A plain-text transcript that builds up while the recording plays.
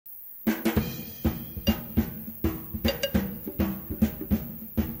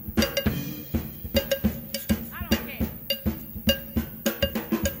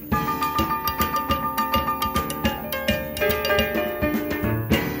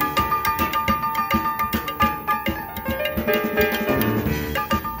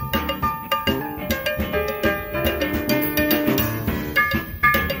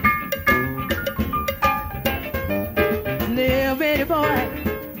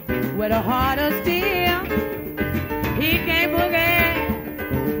with a heart of steel. He can't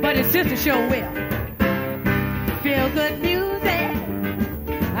boogie, but his sister sure will. Feel good music,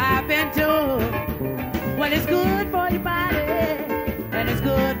 I've been told. Well, it's good for your body, and it's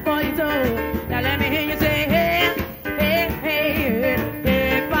good for your soul. Now let me hear you say, hey, hey, hey,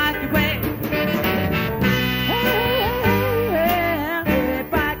 hey, Pocky Way. Hey, hey,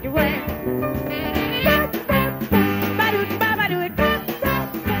 Pocky Way.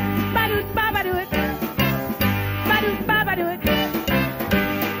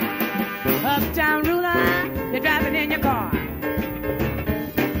 Uptown ruler, you're driving in your car.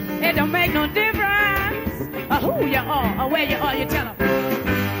 It don't make no difference who you are or where you are, you tell them.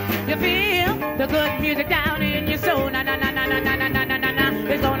 You feel the good music down in your soul. Na na na na na na na na na na na.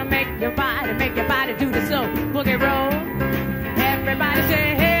 It's gonna make your body do the slow boogie roll. Everybody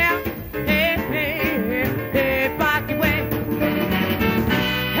say hey, hey, hey, hey, Pocky Way.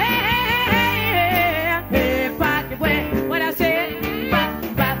 Hey, hey, hey, hey, Pocky Way. What I said?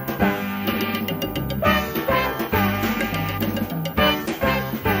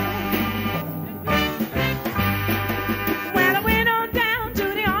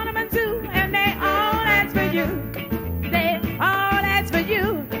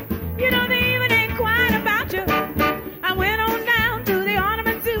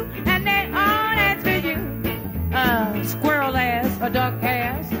 A duck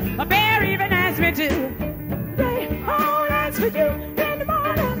ass, a bear even asked me to. They all ask for you in the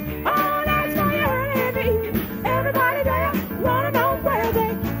morning, all ask for you early in the evening. Everybody there wanna know where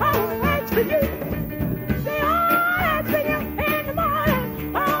they all ask for you. They all ask for you in the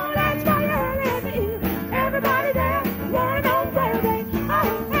morning, all ask for you early in the evening. Everybody there wanna know where they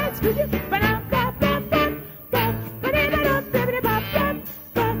all ask for you.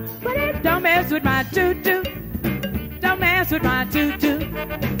 Don't mess with my toot toot. Don't mess with my toot toot.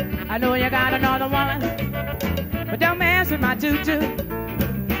 I know you got another woman, but don't mess with my toot toot.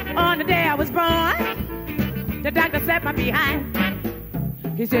 On the day I was born, the doctor set my behind.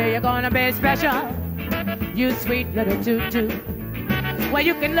 He said you're gonna be special, you sweet little toot toot. Well,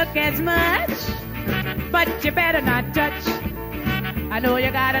 you can look as much, but you better not touch. I know you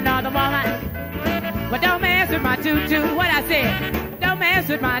got another woman, but don't mess with my toot toot. What I said, don't mess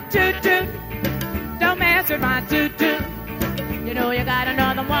with my toot toot. Don't mess with my toot toot. You know you got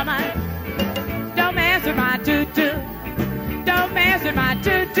another woman. Don't mess with my toot toot. Don't mess with my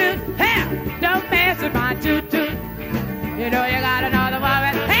toot toot. Hey, don't mess with my toot toot. You know you got another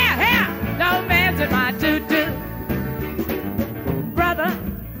woman. Hey, hey, don't mess with my toot toot. Brother,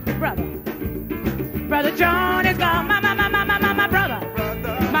 brother, brother John is gone. My brother,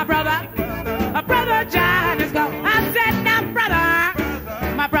 my brother, my brother John is gone. I said now,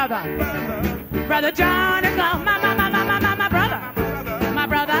 brother, my brother. Brother John is gone, my brother,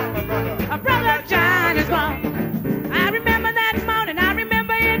 my brother John is gone. I remember that morning, I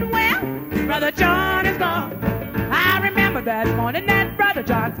remember it well. Brother John is gone. I remember that morning that Brother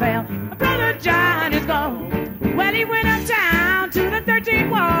John fell. Brother John is gone. Well, he went uptown to the 13th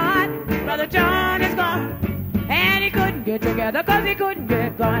ward. Brother John is gone. And he couldn't get together because he couldn't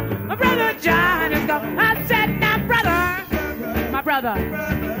get going. My Brother John is gone. I said, now, brother, my brother.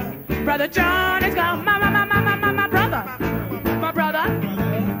 Brother John is gone, my brother,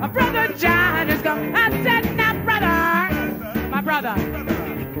 my brother John is gone. I said now, brother, my brother,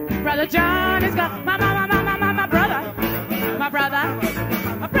 brother John is gone, my brother,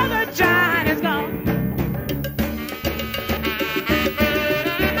 my brother John is gone.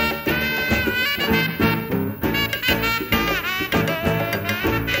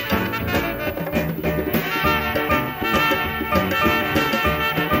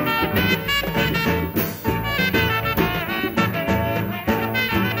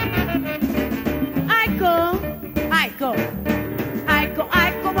 Iko,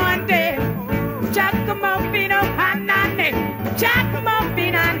 Iko one day, Giacomo Fino Hanane, Giacomo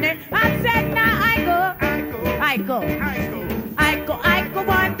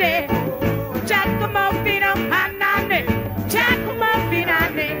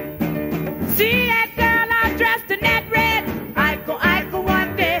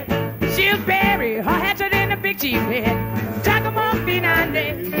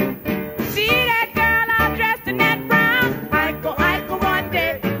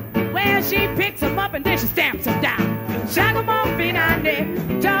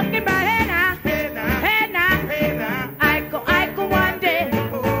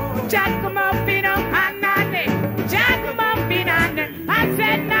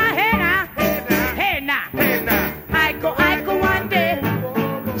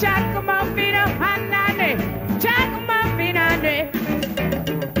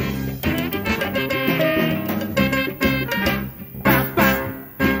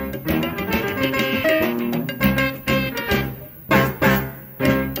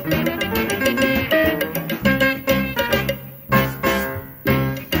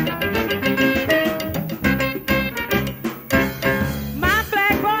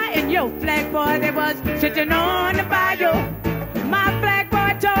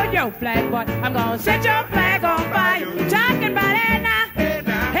your flag, but I'm gonna set your flag on fire. Talking about it now, hey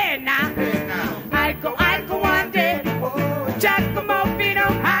now, hey now, hey now. Iko one day, Giacomo Fino,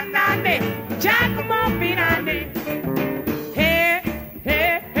 Hanane, Giacomo Finane. Hey,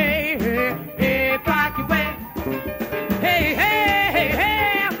 hey, hey, hey, hey, Pocky Way. Hey, hey, hey,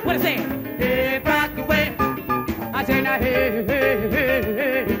 hey, what I say? Hey, Pocky Way. I say now, hey, hey, hey,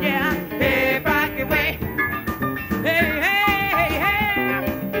 hey, yeah. Hey, Pocky Way. Hey, hey, hey, hey,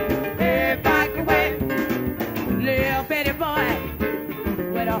 hey, Pocky Way. Little Betty boy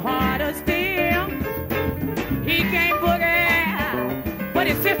with a heart of steel. He can't boogie, but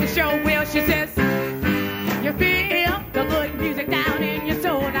his sister sure will. She says, you feel the good music down in your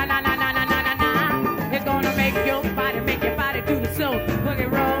soul. Na na na na na na na na. It's gonna make your body do the soul boogie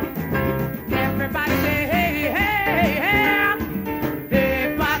roll. Everybody say, hey, hey, hey,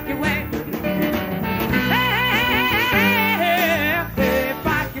 hey, Pocky Way. Hey, hey, hey, hey,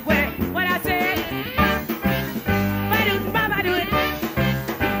 Pocky Way. What I say? Ba-do, ba-ba-do it.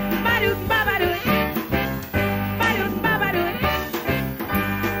 Ba-do, ba-ba-do it. Ba-do, ba-ba-do it.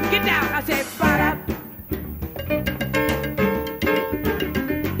 Get down. I say, ba-da.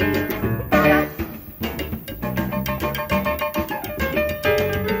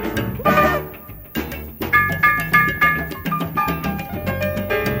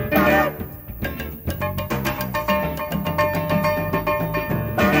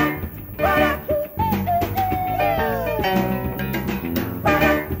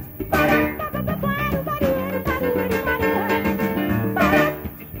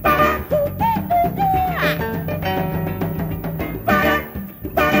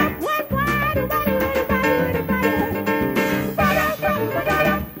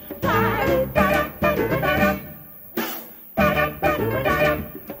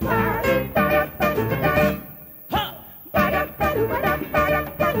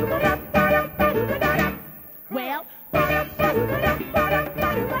 Well,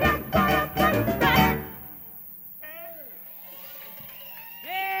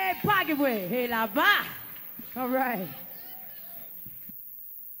 hey, Pocky Way, hey, la ba. All right.